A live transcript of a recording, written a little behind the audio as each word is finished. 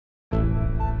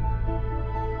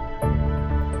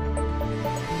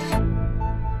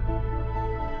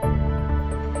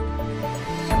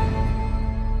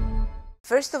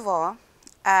First of all,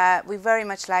 we very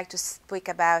much like to speak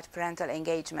about parental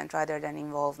engagement rather than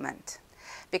involvement.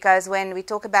 Because when we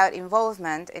talk about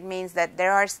involvement, it means that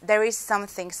there is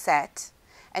something set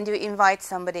and you invite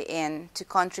somebody in to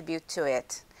contribute to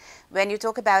it. When you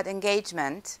talk about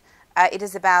engagement, it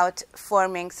is about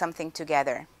forming something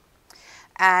together.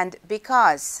 And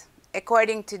because,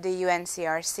 according to the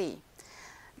UNCRC,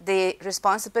 the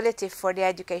responsibility for the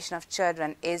education of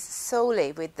children is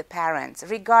solely with the parents,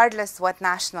 regardless what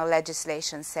national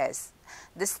legislation says.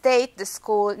 The state, the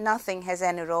school, nothing has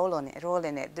any role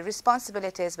in it. The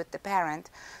responsibility is with the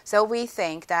parent. So we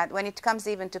think that when it comes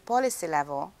even to policy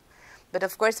level, but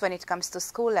of course when it comes to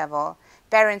school level,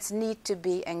 parents need to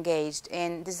be engaged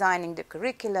in designing the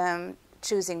curriculum,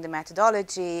 choosing the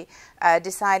methodology,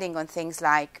 deciding on things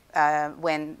like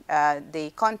when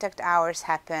the contact hours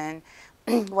happen,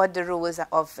 what the rules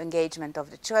of engagement of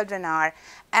the children are,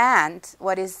 and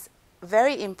what is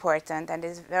very important and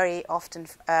is very often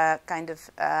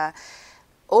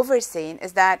overseen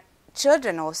is that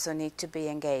children also need to be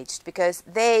engaged because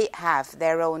they have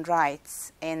their own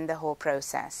rights in the whole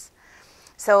process.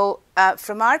 So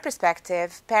from our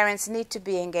perspective, parents need to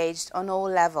be engaged on all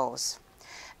levels.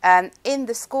 In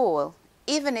the school,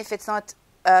 even if it's not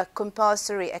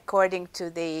compulsory according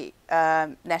to the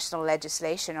national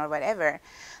legislation or whatever,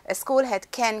 a school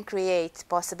head can create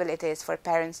possibilities for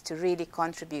parents to really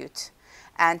contribute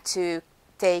and to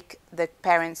take the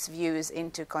parents' views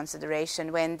into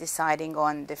consideration when deciding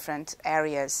on different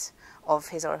areas of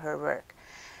his or her work.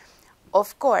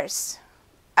 Of course,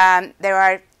 there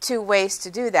are two ways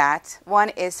to do that. One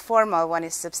is formal, one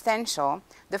is substantial.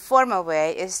 The formal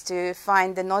way is to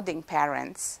find the nodding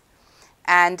parents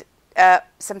and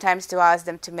sometimes to ask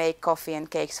them to make coffee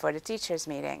and cakes for the teachers'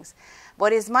 meetings.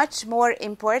 What is much more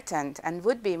important and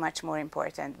would be much more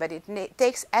important, but it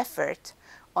takes effort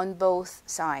on both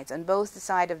sides, on both the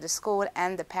side of the school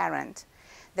and the parent,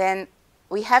 then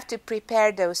we have to prepare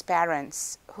those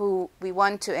parents who we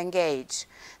want to engage.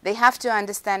 They have to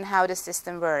understand how the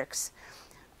system works.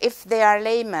 If they are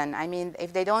laymen, I mean,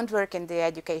 if they don't work in the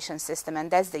education system, and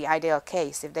that's the ideal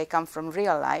case, if they come from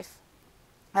real life,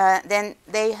 then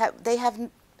they have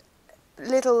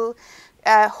little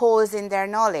holes in their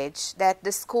knowledge that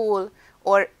the school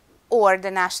or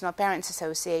the National Parents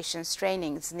Association's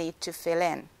trainings need to fill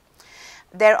in.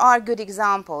 There are good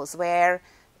examples where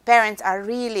parents are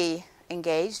really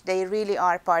engaged, they really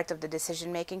are part of the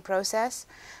decision-making process,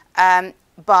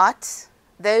 but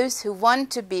those who want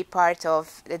to be part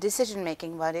of the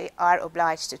decision-making body are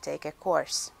obliged to take a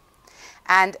course.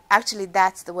 And actually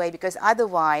that's the way, because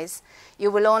otherwise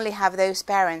you will only have those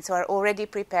parents who are already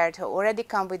prepared, who already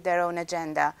come with their own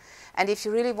agenda. And if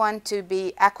you really want to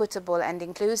be equitable and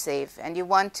inclusive, and you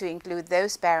want to include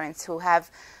those parents who have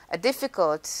a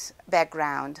difficult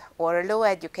background or a low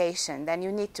education, then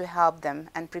you need to help them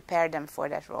and prepare them for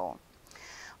that role.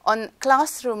 On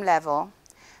classroom level,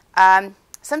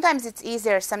 sometimes it's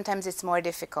easier, sometimes it's more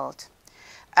difficult.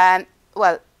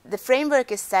 Well, the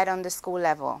framework is set on the school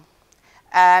level.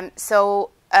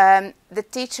 The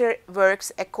teacher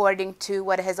works according to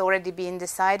what has already been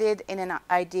decided in an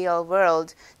ideal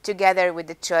world together with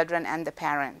the children and the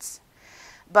parents.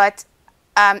 But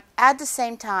at the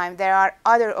same time, there are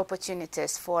other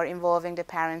opportunities for involving the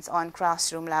parents on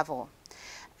classroom level.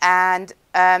 And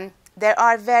there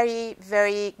are very,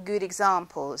 very good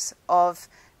examples of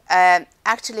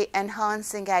actually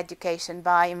enhancing education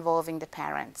by involving the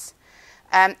parents.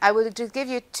 I will just give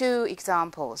you two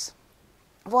examples.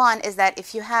 One is that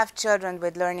if you have children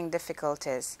with learning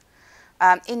difficulties,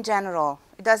 in general,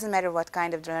 it doesn't matter what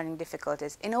kind of learning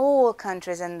difficulties, in all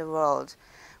countries in the world,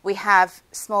 we have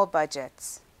small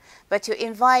budgets. But you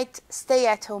invite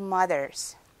stay-at-home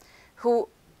mothers who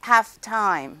have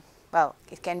time. Well,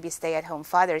 it can be stay-at-home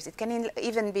fathers, it can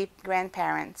even be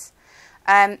grandparents.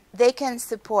 They can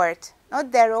support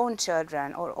not their own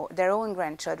children or their own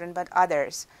grandchildren, but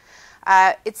others.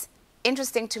 It's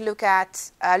interesting to look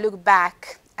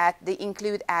back at the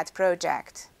Include Ed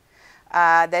project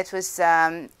that was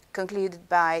concluded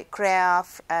by CREA,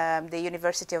 the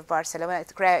University of Barcelona.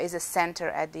 CREA is a center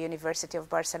at the University of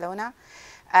Barcelona,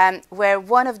 where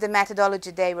one of the methodology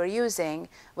they were using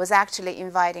was actually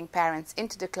inviting parents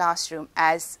into the classroom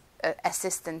as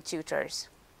assistant tutors.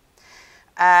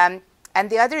 And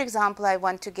the other example I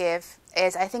want to give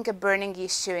is, I think, a burning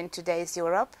issue in today's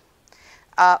Europe,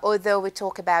 although we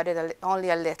talk about it only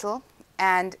a little,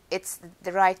 and it's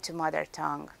the right to mother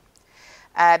tongue.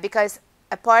 Because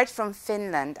apart from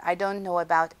Finland, I don't know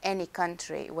about any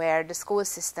country where the school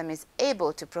system is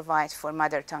able to provide for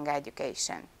mother tongue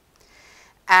education.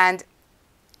 And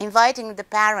inviting the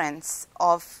parents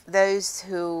of those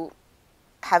who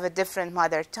have a different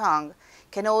mother tongue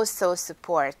can also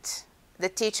support the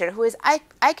teacher who is,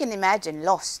 I can imagine,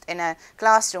 lost in a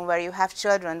classroom where you have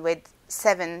children with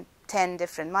 7, 10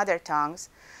 different mother tongues,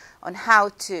 on how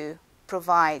to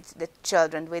provide the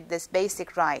children with this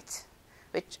basic right,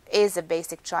 which is a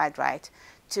basic child right,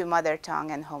 to mother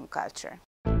tongue and home culture.